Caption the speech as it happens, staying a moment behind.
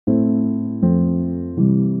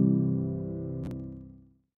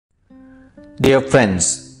Dear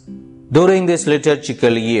friends, during this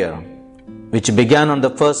liturgical year, which began on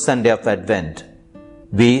the first Sunday of Advent,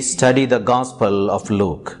 we study the Gospel of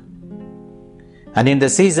Luke. And in the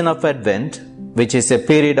season of Advent, which is a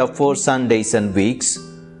period of 4 Sundays and weeks,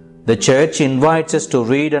 the Church invites us to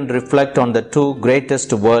read and reflect on the two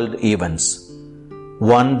greatest world events.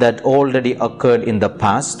 One that already occurred in the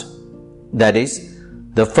past, that is,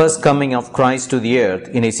 the first coming of Christ to the earth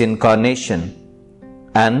in His incarnation,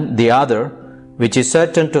 and the other, which is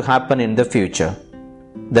certain to happen in the future,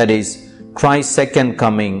 that is, Christ's second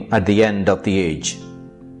coming at the end of the age.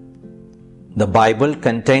 The Bible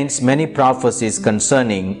contains many prophecies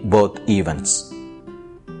concerning both events.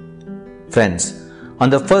 Friends, on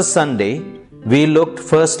the first Sunday, we looked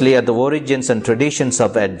firstly at the origins and traditions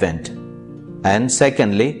of Advent, and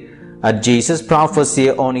secondly, at Jesus' prophecy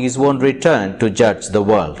on His own return to judge the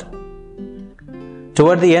world.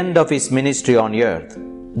 Toward the end of His ministry on earth,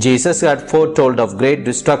 Jesus had foretold of great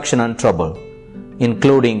destruction and trouble,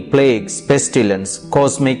 including plagues, pestilence,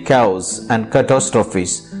 cosmic chaos, and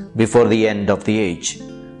catastrophes before the end of the age,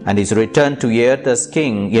 and His return to earth as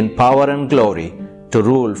King in power and glory to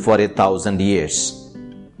rule for 1,000 years.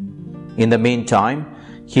 In the meantime,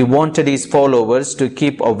 He wanted His followers to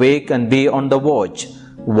keep awake and be on the watch,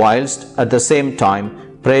 whilst at the same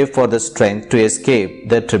time pray for the strength to escape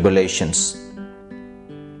their tribulations.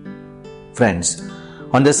 Friends,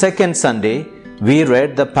 on the second Sunday, we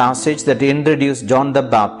read the passage that introduced John the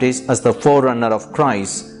Baptist as the forerunner of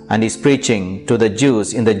Christ and his preaching to the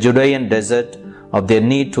Jews in the Judean desert of their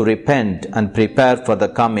need to repent and prepare for the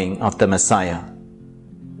coming of the Messiah.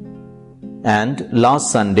 And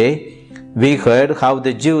last Sunday, we heard how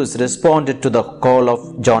the Jews responded to the call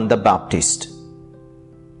of John the Baptist.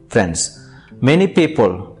 Friends, many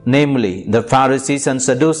people, namely the Pharisees and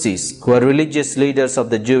Sadducees, who were religious leaders of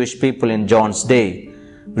the Jewish people in John's day,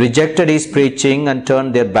 rejected his preaching and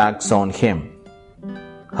turned their backs on him.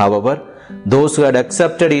 However, those who had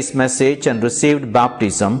accepted his message and received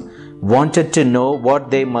baptism wanted to know what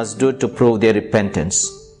they must do to prove their repentance.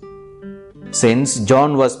 Since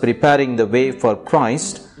John was preparing the way for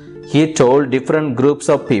Christ, he told different groups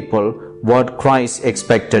of people what Christ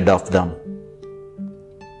expected of them.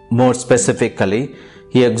 More specifically,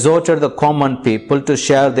 he exhorted the common people to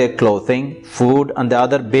share their clothing, food, and the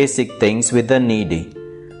other basic things with the needy,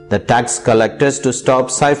 the tax collectors to stop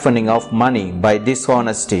siphoning off money by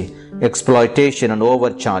dishonesty, exploitation, and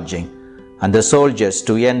overcharging, and the soldiers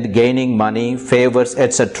to end gaining money, favors,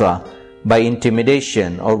 etc. by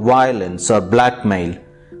intimidation or violence or blackmail,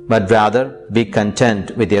 but rather be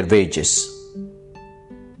content with their wages.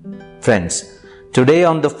 Friends, today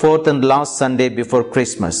on the fourth and last Sunday before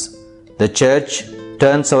Christmas, the Church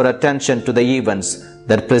turns our attention to the events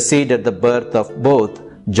that preceded the birth of both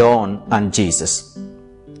John and Jesus.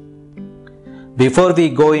 Before we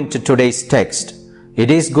go into today's text, it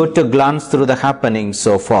is good to glance through the happenings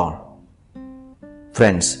so far.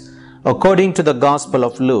 Friends, according to the Gospel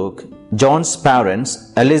of Luke, John's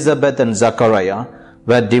parents, Elizabeth and Zachariah,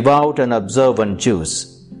 were devout and observant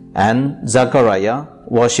Jews, and Zachariah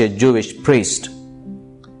was a Jewish priest.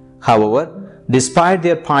 However, despite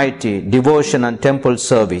their piety, devotion, and temple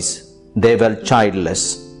service, they were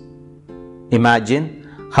childless. Imagine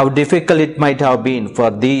how difficult it might have been for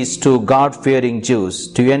these two God-fearing Jews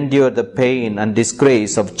to endure the pain and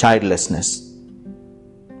disgrace of childlessness.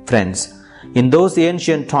 Friends, in those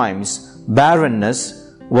ancient times,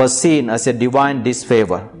 barrenness was seen as a divine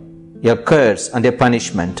disfavor, a curse and a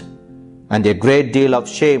punishment, and a great deal of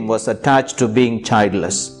shame was attached to being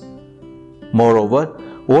childless. Moreover,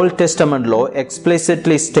 Old Testament law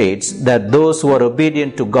explicitly states that those who are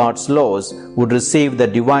obedient to God's laws would receive the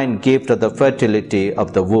divine gift of the fertility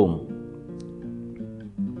of the womb.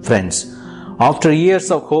 Friends, after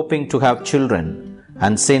years of hoping to have children,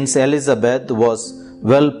 and since Elizabeth was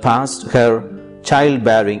well past her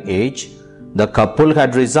childbearing age, the couple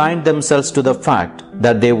had resigned themselves to the fact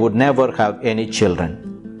that they would never have any children.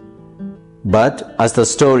 But as the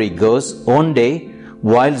story goes, one day,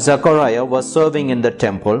 while Zachariah was serving in the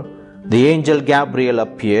temple, the angel Gabriel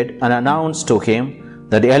appeared and announced to him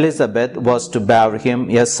that Elizabeth was to bear him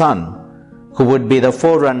a son, who would be the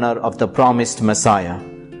forerunner of the promised Messiah,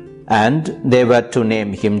 and they were to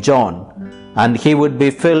name him John, and he would be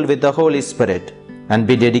filled with the Holy Spirit and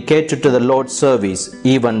be dedicated to the Lord's service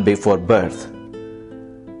even before birth.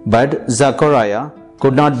 But Zachariah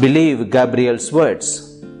could not believe Gabriel's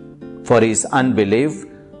words. For his unbelief,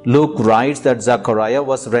 Luke writes that Zachariah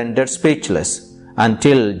was rendered speechless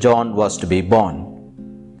until John was to be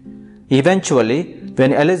born. Eventually,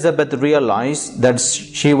 when Elizabeth realized that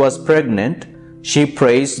she was pregnant, She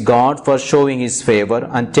praised God for showing His favor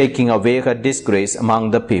and taking away her disgrace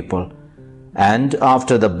among the people. And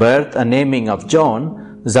after the birth and naming of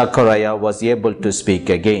John, Zachariah was able to speak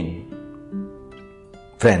again.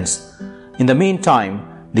 Friends, in the meantime,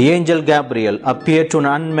 the angel Gabriel appeared to an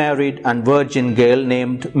unmarried and virgin girl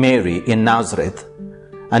named Mary in Nazareth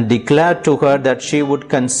and declared to her that she would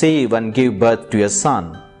conceive and give birth to a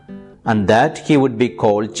son, and that he would be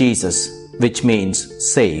called Jesus, which means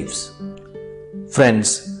saves.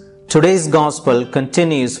 Friends, today's gospel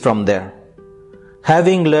continues from there.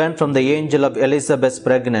 Having learned from the angel of Elizabeth's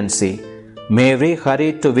pregnancy, Mary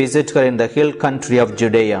hurried to visit her in the hill country of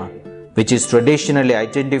Judea, which is traditionally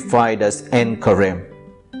identified as En-Karim.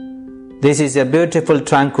 This is a beautiful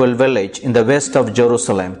tranquil village in the west of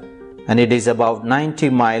Jerusalem, and it is about 90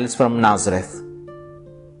 miles from Nazareth.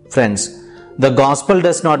 Friends, the Gospel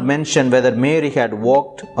does not mention whether Mary had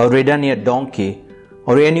walked or ridden a donkey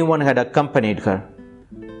or anyone had accompanied her.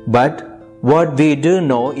 But what we do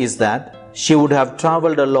know is that she would have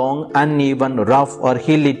traveled along uneven, rough or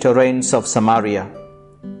hilly terrains of Samaria.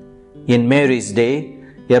 In Mary's day,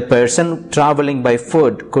 a person traveling by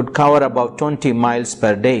foot could cover about 20 miles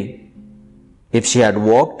per day. If she had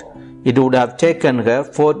walked, it would have taken her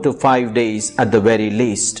 4 to 5 days at the very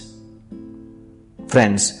least.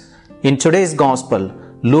 Friends, in today's Gospel,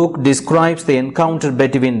 Luke describes the encounter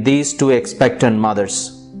between these two expectant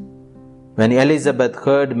mothers. When Elizabeth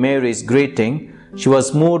heard Mary's greeting, she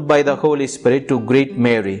was moved by the Holy Spirit to greet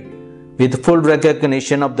Mary, with full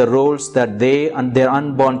recognition of the roles that they and their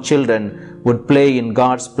unborn children would play in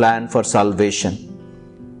God's plan for salvation.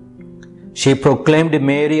 She proclaimed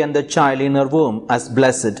Mary and the child in her womb as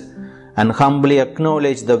blessed and humbly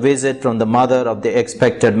acknowledged the visit from the mother of the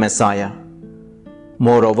expected Messiah.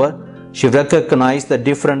 Moreover, she recognized the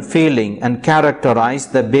different feeling and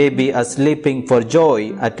characterized the baby as leaping for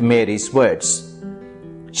joy at Mary's words.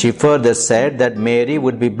 She further said that Mary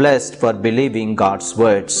would be blessed for believing God's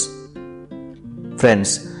words.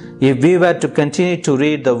 Friends, if we were to continue to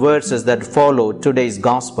read the verses that follow today's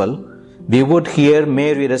Gospel, we would hear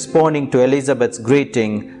Mary responding to Elizabeth's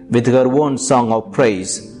greeting with her own song of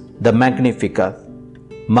praise, the Magnificat.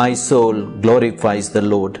 My soul glorifies the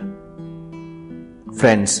Lord.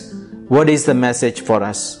 Friends, what is the message for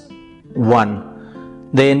us?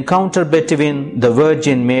 1. The encounter between the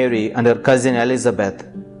Virgin Mary and her cousin Elizabeth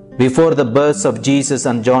before the births of Jesus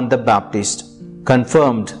and John the Baptist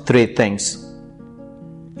confirmed 3 things.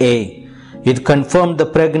 A. It confirmed the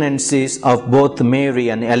pregnancies of both Mary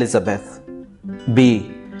and Elizabeth.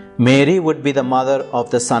 B. Mary would be the mother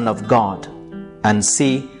of the Son of God. And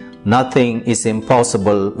C. Nothing is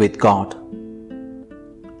impossible with God.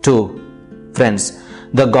 2. Friends,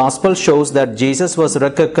 the Gospel shows that Jesus was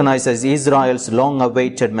recognized as Israel's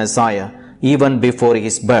long-awaited Messiah even before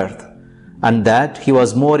his birth, and that he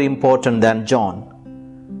was more important than John.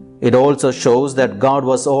 It also shows that God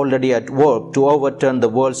was already at work to overturn the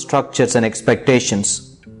world's structures and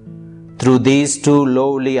expectations. Through these 2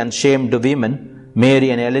 lowly and shamed women,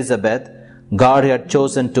 Mary and Elizabeth, God had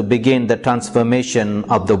chosen to begin the transformation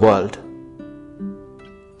of the world.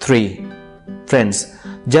 3. Friends,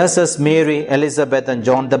 just as Mary, Elizabeth and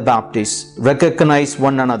John the Baptist recognized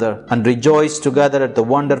one another and rejoiced together at the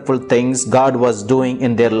wonderful things God was doing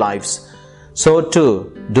in their lives, so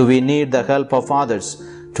too do we need the help of others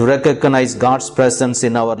to recognize God's presence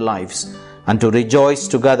in our lives and to rejoice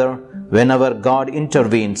together whenever God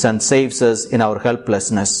intervenes and saves us in our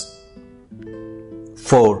helplessness.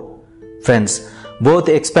 4. Friends, both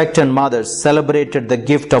expectant mothers celebrated the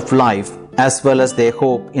gift of life as well as their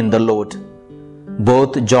hope in the Lord.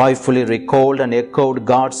 Both joyfully recalled and echoed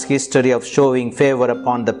God's history of showing favor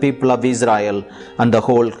upon the people of Israel and the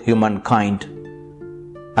whole humankind.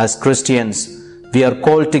 As Christians, we are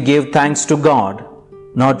called to give thanks to God,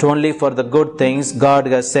 not only for the good things God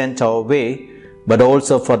has sent our way, but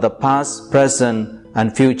also for the past, present,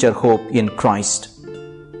 and future hope in Christ.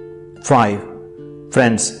 5.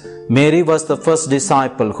 Friends, Mary was the first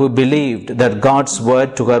disciple who believed that God's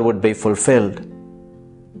word to her would be fulfilled.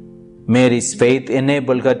 Mary's faith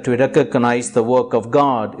enabled her to recognize the work of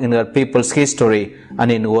God in her people's history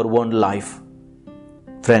and in her own life.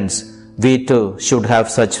 Friends, we too should have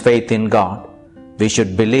such faith in God. We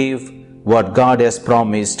should believe what God has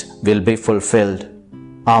promised will be fulfilled.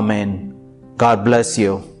 Amen. God bless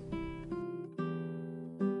you.